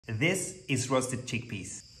This is roasted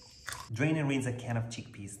chickpeas. Drain and rinse a can of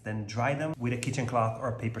chickpeas, then dry them with a kitchen cloth or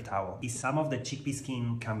a paper towel. If some of the chickpea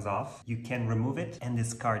skin comes off, you can remove it and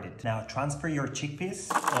discard it. Now transfer your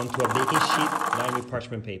chickpeas onto a baking sheet lined with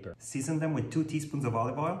parchment paper. Season them with 2 teaspoons of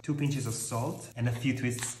olive oil, 2 pinches of salt, and a few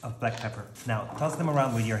twists of black pepper. Now toss them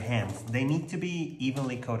around with your hands. They need to be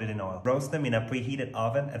evenly coated in oil. Roast them in a preheated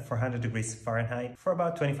oven at 400 degrees Fahrenheit for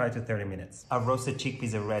about 25 to 30 minutes. Our roasted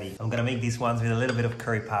chickpeas are ready. I'm gonna make these ones with a little bit of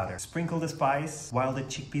curry powder. Sprinkle the spice while the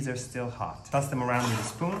chickpeas are still hot. Toss them around with a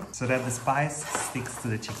spoon so that the spice sticks to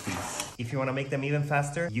the chickpeas. If you want to make them even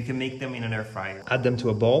faster, you can make them in an air fryer. Add them to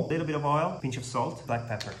a bowl, a little bit of oil, pinch of salt, black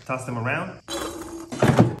pepper. Toss them around.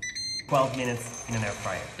 12 minutes in an air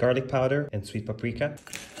fryer. Garlic powder and sweet paprika.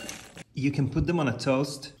 You can put them on a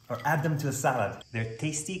toast or add them to a salad. They're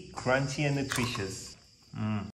tasty, crunchy, and nutritious.